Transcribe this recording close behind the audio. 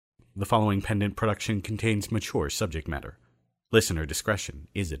The following pendant production contains mature subject matter. Listener discretion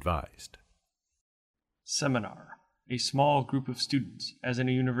is advised. Seminar. A small group of students, as in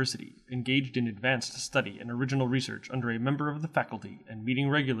a university, engaged in advanced study and original research under a member of the faculty and meeting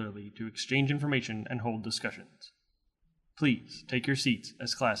regularly to exchange information and hold discussions. Please take your seats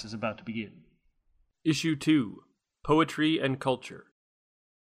as class is about to begin. Issue 2. Poetry and Culture.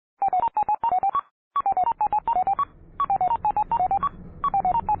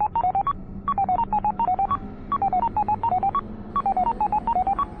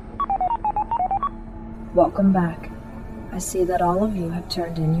 Welcome back. I see that all of you have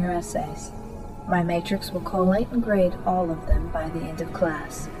turned in your essays. My matrix will collate and grade all of them by the end of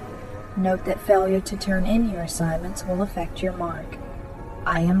class. Note that failure to turn in your assignments will affect your mark.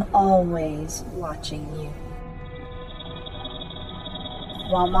 I am always watching you.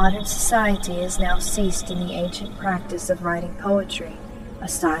 While modern society has now ceased in the ancient practice of writing poetry, a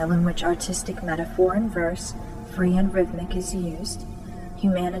style in which artistic metaphor and verse, free and rhythmic, is used,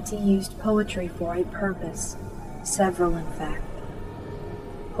 humanity used poetry for a purpose, several in fact.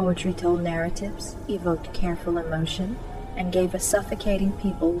 Poetry told narratives, evoked careful emotion, and gave a suffocating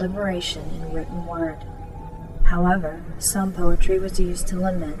people liberation in written word. However, some poetry was used to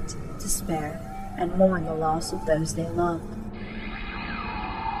lament, despair, and mourn the loss of those they loved.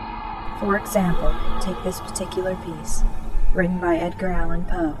 For example, take this particular piece, written by Edgar Allan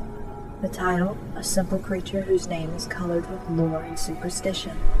Poe. The title, a simple creature whose name is colored with lore and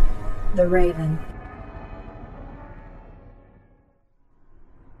superstition. The Raven.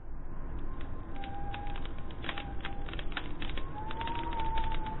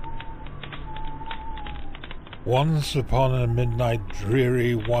 Once upon a midnight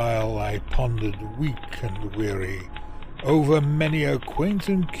dreary while I pondered weak and weary over many a quaint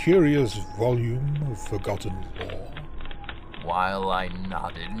and curious volume of forgotten lore. While I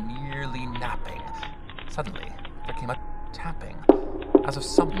nodded, nearly napping, suddenly there came a tapping, as of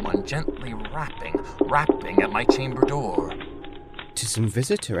someone gently rapping at my chamber door. 'Tis some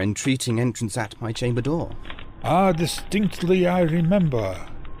visitor entreating entrance at my chamber door. Ah, distinctly I remember.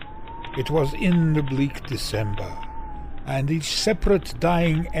 It was in the bleak December, and each separate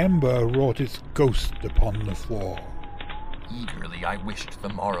dying ember wrought its ghost upon the floor. Eagerly I wished the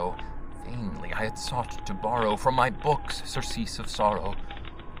morrow. Vainly I had sought to borrow from my books surcease of sorrow.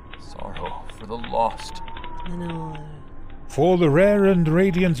 Sorrow for the lost. Lenore. For the rare and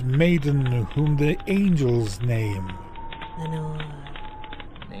radiant maiden whom the angels name. Lenore.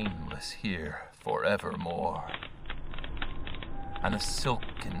 Nameless here forevermore. And a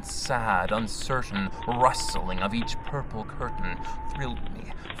silken, sad, uncertain rustling of each purple curtain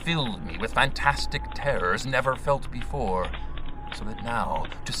filled me with fantastic terrors never felt before, so that now,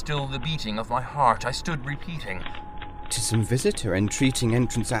 to still the beating of my heart, I stood repeating, 'Tis some visitor entreating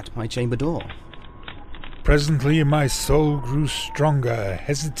entrance at my chamber door. Presently my soul grew stronger,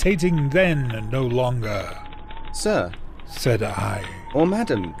 hesitating then no longer. Sir, said I, or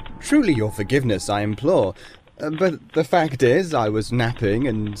madam, truly your forgiveness I implore. But the fact is, I was napping,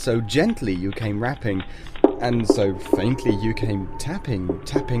 and so gently you came rapping, and so faintly you came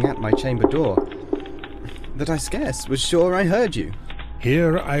tapping at my chamber door, that I scarce was sure I heard you.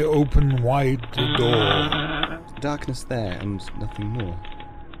 Here I open wide the door. Darkness there, and nothing more.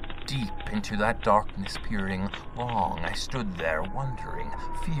 Deep into that darkness peering, long I stood there, wondering,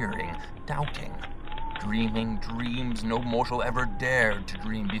 fearing, doubting, dreaming dreams no mortal ever dared to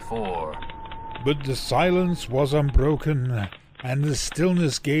dream before. But the silence was unbroken, and the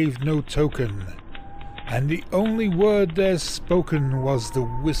stillness gave no token, and the only word there spoken was the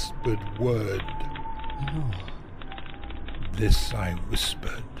whispered word. No. This I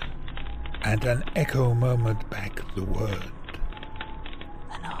whispered, and an echo murmured back the word.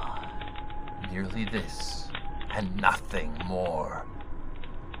 Lenore. Merely this, and nothing more.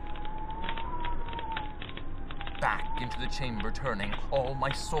 Back into the chamber turning, all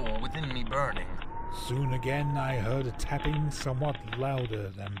my soul within me burning. Soon again I heard a tapping somewhat louder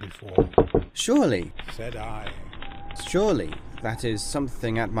than before. Surely, said I. Surely, that is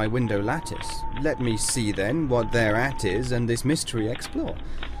something at my window lattice. Let me see then what thereat is, and this mystery explore.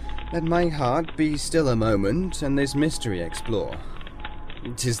 Let my heart be still a moment, and this mystery explore.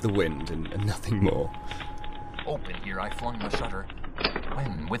 'Tis the wind, and nothing more. Open here I flung the shutter,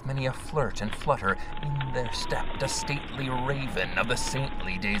 when with many a flirt and flutter in there stepped a stately raven of the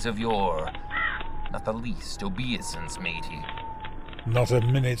saintly days of yore. Not the least obeisance made he. Not a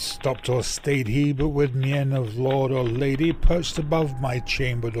minute stopped or stayed he, but with mien of lord or lady perched above my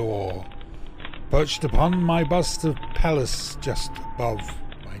chamber door, perched upon my bust of Pallas just above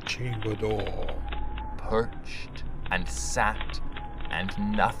my chamber door. Perched and sat and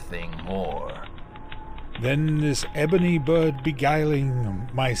nothing more. Then this ebony bird beguiling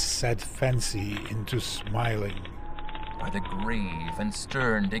my sad fancy into smiling. By the grave and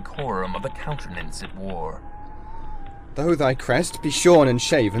stern decorum of the countenance it wore. Though thy crest be shorn and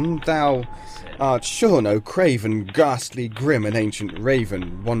shaven, thou art sure no craven, ghastly, grim, and ancient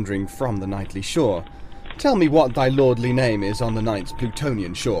raven, wandering from the nightly shore. Tell me what thy lordly name is on the night's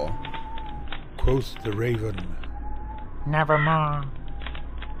Plutonian shore. Quoth the raven, Nevermore.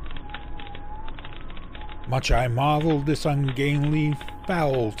 Much I marvelled this ungainly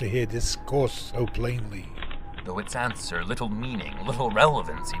fowl to hear discourse so plainly. Though its answer little meaning, little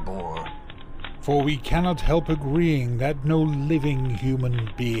relevancy bore. For we cannot help agreeing that no living human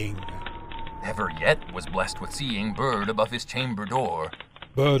being, Never yet was blessed with seeing bird above his chamber door.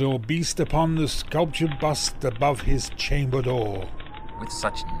 bird or beast upon the sculptured bust above his chamber door, With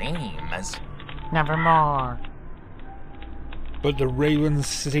such name as Nevermore. but the raven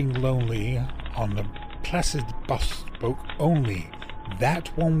sitting lonely on the placid bust spoke only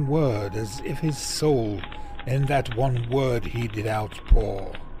that one word, as if his soul in that one word he did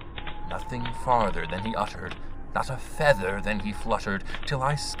outpour. nothing farther than he uttered, not a feather than he fluttered, till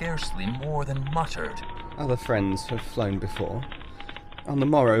I scarcely more than muttered. Other friends have flown before. On the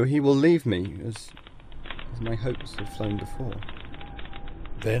morrow he will leave me, as my hopes have flown before.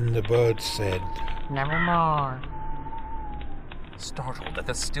 Then the bird said, Nevermore. Startled at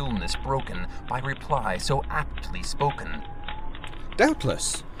the stillness broken by reply so aptly spoken,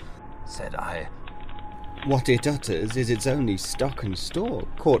 Doubtless, said I, what it utters is its only stock and store,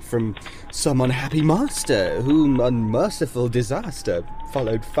 caught from some unhappy master, whom unmerciful disaster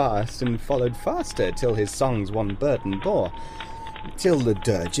followed fast and followed faster, till his songs one burden bore, till the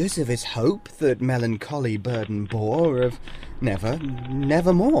dirges of his hope that melancholy burden bore of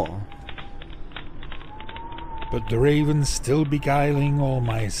nevermore. but the raven still beguiling all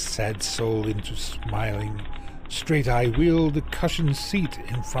my sad soul into smiling, straight I wheeled the cushioned seat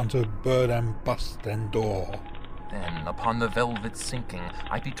in front of bird and bust and door. Then upon the velvet sinking,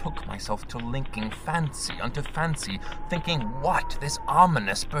 I betook myself to linking fancy unto fancy, thinking what this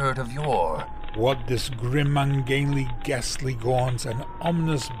ominous bird of yore, What this grim, ungainly, ghastly gaunt and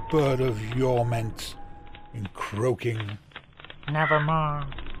ominous bird of yore meant in croaking. Nevermore.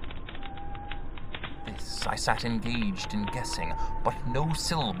 This I sat engaged in guessing, but no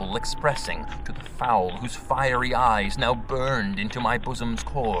syllable expressing to the fowl whose fiery eyes now burned into my bosom's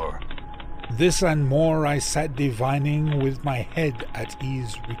core. This and more I sat divining, with my head at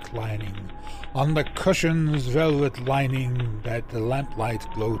ease reclining, on the cushion's velvet lining that the lamplight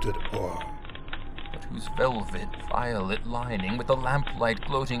gloated o'er. But whose velvet violet lining with the lamplight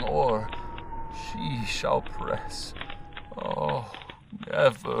gloating o'er she shall press, oh,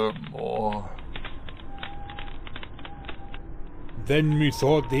 nevermore. Then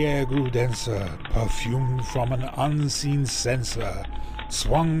methought the air grew denser, perfumed from an unseen censer,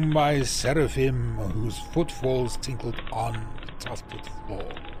 swung by seraphim whose footfalls tinkled on the tufted floor.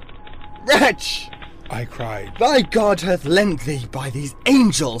 Wretch! I cried, Thy God hath lent thee, by these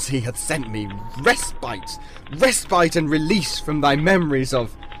angels he hath sent me, respite and release from thy memories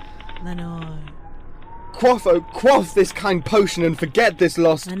of... Lenore. Quaff, oh, quaff this kind potion and forget this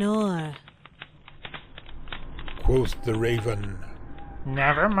lost... Lenore. quoth the raven.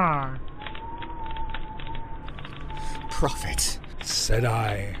 Nevermore. Prophet, Said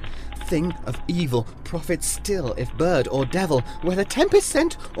I, thing of evil, prophet still, if bird or devil, whether tempest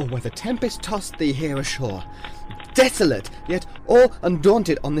sent or whether tempest tossed thee here ashore. Desolate, yet all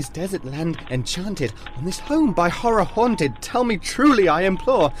undaunted, on this desert land enchanted, on this home by horror haunted, tell me truly, I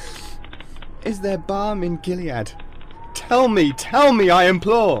implore, is there balm in Gilead? Tell me, I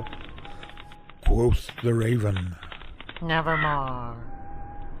implore. quoth the raven. Nevermore.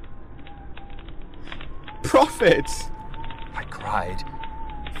 Prophet, I cried,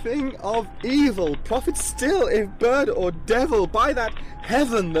 thing of evil, prophet still, if bird or devil, by that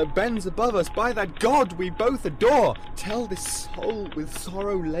heaven that bends above us, by that God we both adore, tell this soul with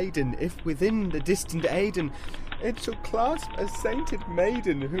sorrow laden, if within the distant Aidenn it shall clasp a sainted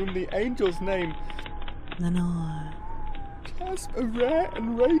maiden, whom the angels name, Lenore. clasp a rare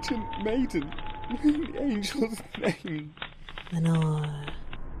and radiant maiden, whom the angels name. Lenore.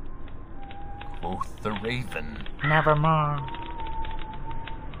 quoth the raven, Nevermore.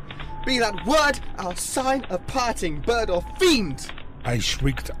 Be that word our sign of parting, bird or fiend! I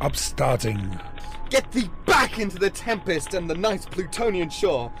shrieked, upstarting. Get thee back into the tempest and the night's Plutonian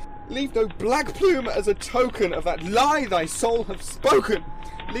shore. Leave no black plume as a token of that lie thy soul hath spoken.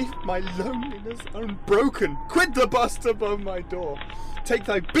 Leave my loneliness unbroken. Quit the bust above my door. Take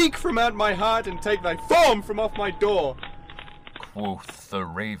thy beak from out my heart and take thy form from off my door. quoth the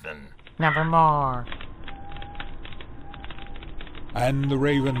raven. Nevermore. And the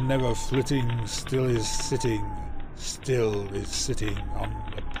raven, never flitting, still is sitting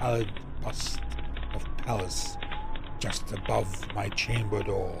on the pallid bust of Pallas, just above my chamber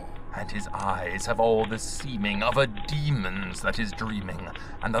door. And his eyes have all the seeming of a demon's that is dreaming,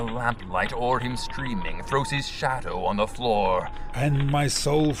 and the lamplight o'er him streaming throws his shadow on the floor. And my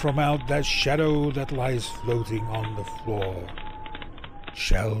soul from out that shadow that lies floating on the floor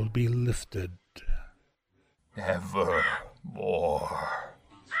shall be lifted evermore.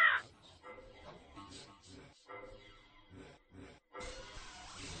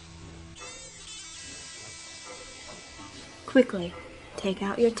 Quickly, take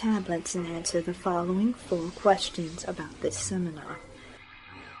out your tablets and answer the following 4 questions about this seminar.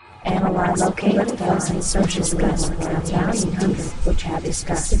 Analyze locate those and socials and values which have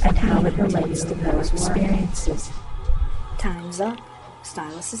discussed and how it relates to those experiences. Time's up.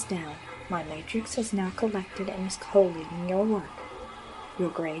 Stylus is down. My matrix has now collected and is collating your work. Your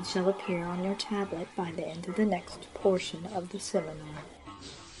grade shall appear on your tablet by the end of the next portion of the seminar.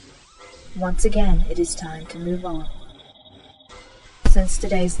 Once again, it is time to move on. Since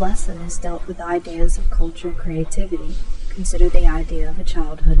today's lesson has dealt with ideas of culture and creativity, consider the idea of a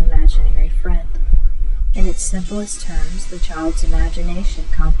childhood imaginary friend. In its simplest terms, the child's imagination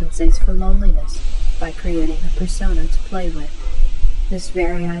compensates for loneliness by creating a persona to play with. This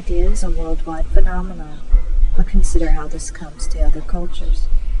very idea is a worldwide phenomenon, but consider how this comes to other cultures.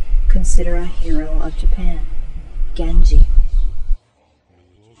 Consider a hero of Japan, Genji.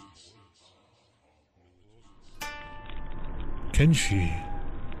 Kenshi,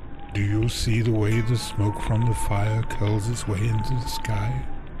 do you see the way the smoke from the fire curls its way into the sky?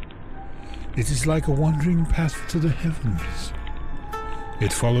 It is like a wandering path to the heavens.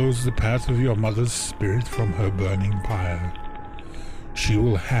 It follows the path of your mother's spirit from her burning pyre. She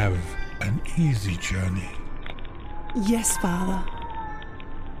will have an easy journey. Yes, Father.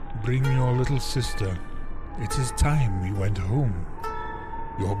 Bring your little sister. It is time we went home.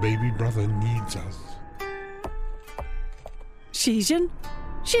 Your baby brother needs us. Shijin?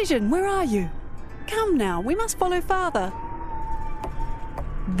 Shijin, where are you? Come now, we must follow Father.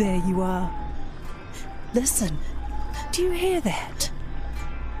 There you are. Listen, do you hear that?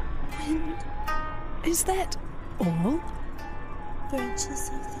 Wind. Is that all?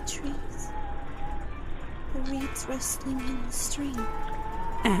 Branches of the trees. The reeds rustling in the stream.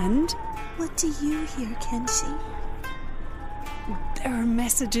 And? What do you hear, Kenshi? There are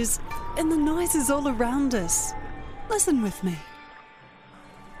messages and the noises all around us. Listen with me.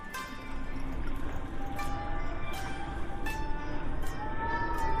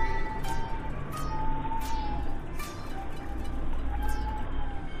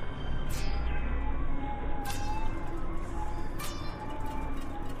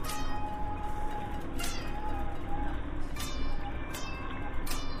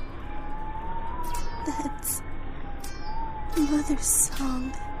 That's Mother's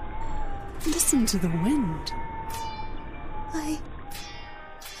song. Listen to the wind. I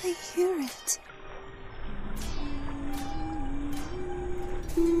hear it.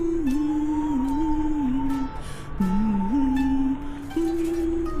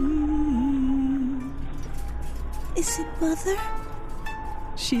 Is it Mother?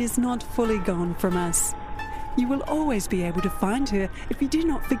 She is not fully gone from us. You will always be able to find her if you do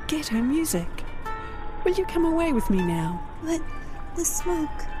not forget her music. Will you come away with me now? But the smoke,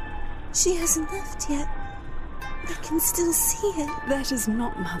 she hasn't left yet. I can still see it. That is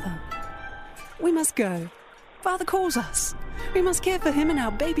not Mother. We must go. Father calls us. We must care for him and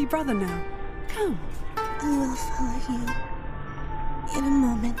our baby brother now. Come. I will follow you. In a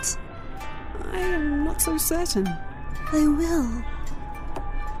moment. I am not so certain. I will.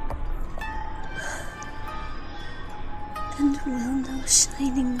 And will no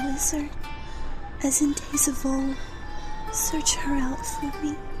shining wizard, as in days of old, search her out for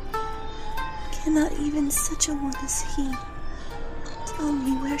me? Cannot even such a one as he tell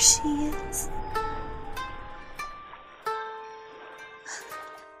me where she is?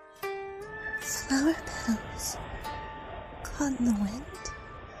 Flower petals caught in the wind.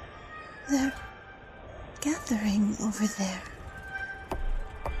 They're gathering over there.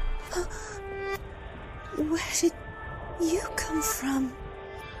 Where did you come from?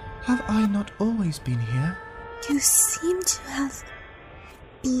 Have I not always been here? You seem to have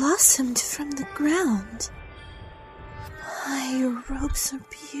blossomed from the ground. Why, your robes are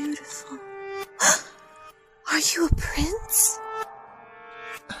beautiful. Are you a prince?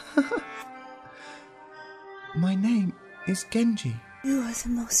 My name is Genji. You are the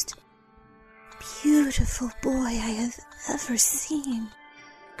most beautiful boy I have ever seen.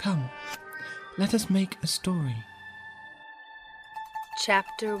 Come, let us make a story.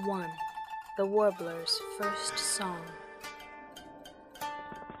 Chapter 1. The Warbler's First Song.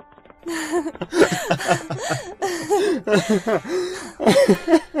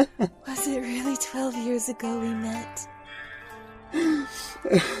 Was it really 12 years ago we met?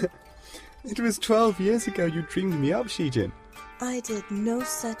 It was 12 years ago you dreamed me up, Shijin. I did no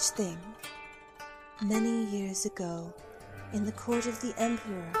such thing. Many years ago, in the court of the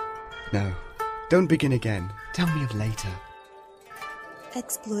Emperor. No, don't begin again. Tell me of later.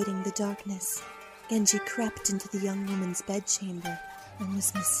 Exploiting the darkness, Genji crept into the young woman's bedchamber and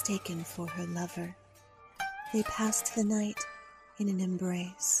was mistaken for her lover. They passed the night in an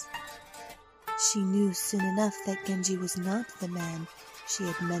embrace. She knew soon enough that Genji was not the man she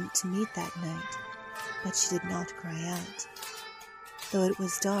had meant to meet that night, but she did not cry out. Though it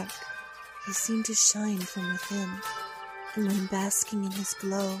was dark, he seemed to shine from within, and when basking in his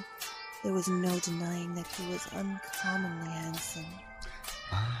glow, there was no denying that he was uncommonly handsome.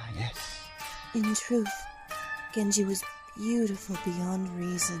 Ah, yes. In truth, Genji was beautiful beyond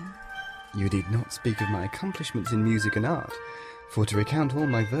reason. You need not speak of my accomplishments in music and art, for to recount all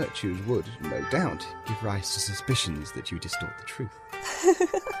my virtues would, no doubt, give rise to suspicions that you distort the truth.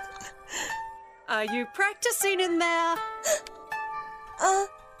 Are you practicing in there?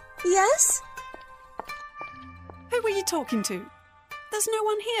 Yes? Who were you talking to? There's no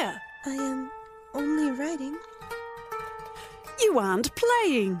one here. I am only writing. You aren't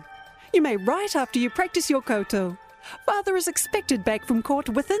playing. You may write after you practice your koto. Father is expected back from court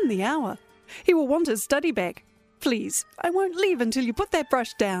within the hour. He will want his study bag. Please, I won't leave until you put that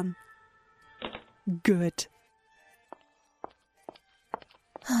brush down. Good.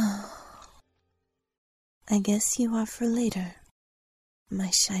 I guess you are for later, my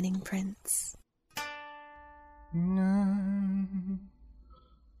shining prince.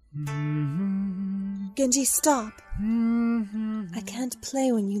 Genji, stop. I can't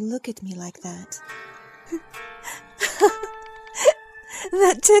play when you look at me like that.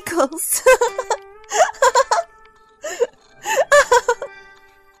 That tickles.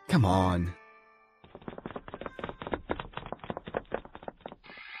 Come on.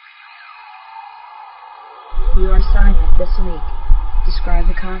 Your assignment this week: describe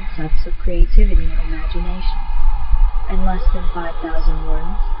the concepts of creativity and imagination. In less than 5,000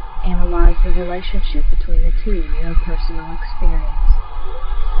 words, analyze the relationship between the two in your personal experience.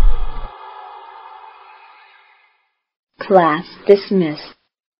 Class dismissed.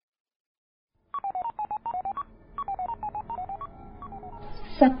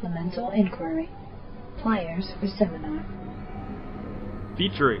 Supplemental inquiry. Players for seminar.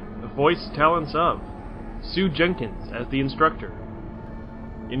 Featuring the voice talents of Sue Jenkins as the instructor.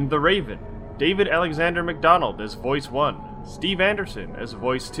 In The Raven, David Alexander MacDonald as voice 1, Steve Anderson as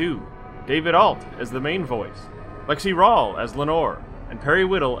voice 2, David Alt as the main voice, Lexi Rawl as Lenore, and Perry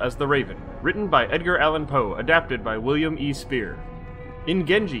Whittle as the Raven, written by Edgar Allan Poe, adapted by William E. Spear. In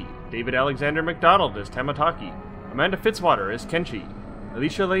Genji, David Alexander MacDonald as Tamataki, Amanda Fitzwater as Kenshi,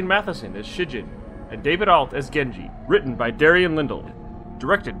 Alicia Lane Matheson as Shijin, and David Alt as Genji, written by Darian Lindell.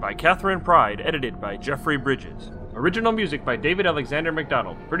 Directed by Catherine Pride, edited by Jeffrey Bridges. Original music by David Alexander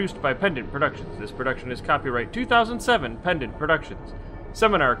MacDonald, produced by Pendant Productions. This production is copyright 2007 Pendant Productions.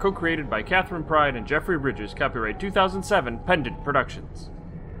 Seminar co-created by Catherine Pride and Jeffrey Bridges, copyright 2007 Pendant Productions.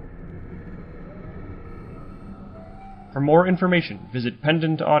 For more information, visit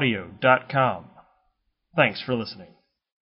pendantaudio.com. Thanks for listening.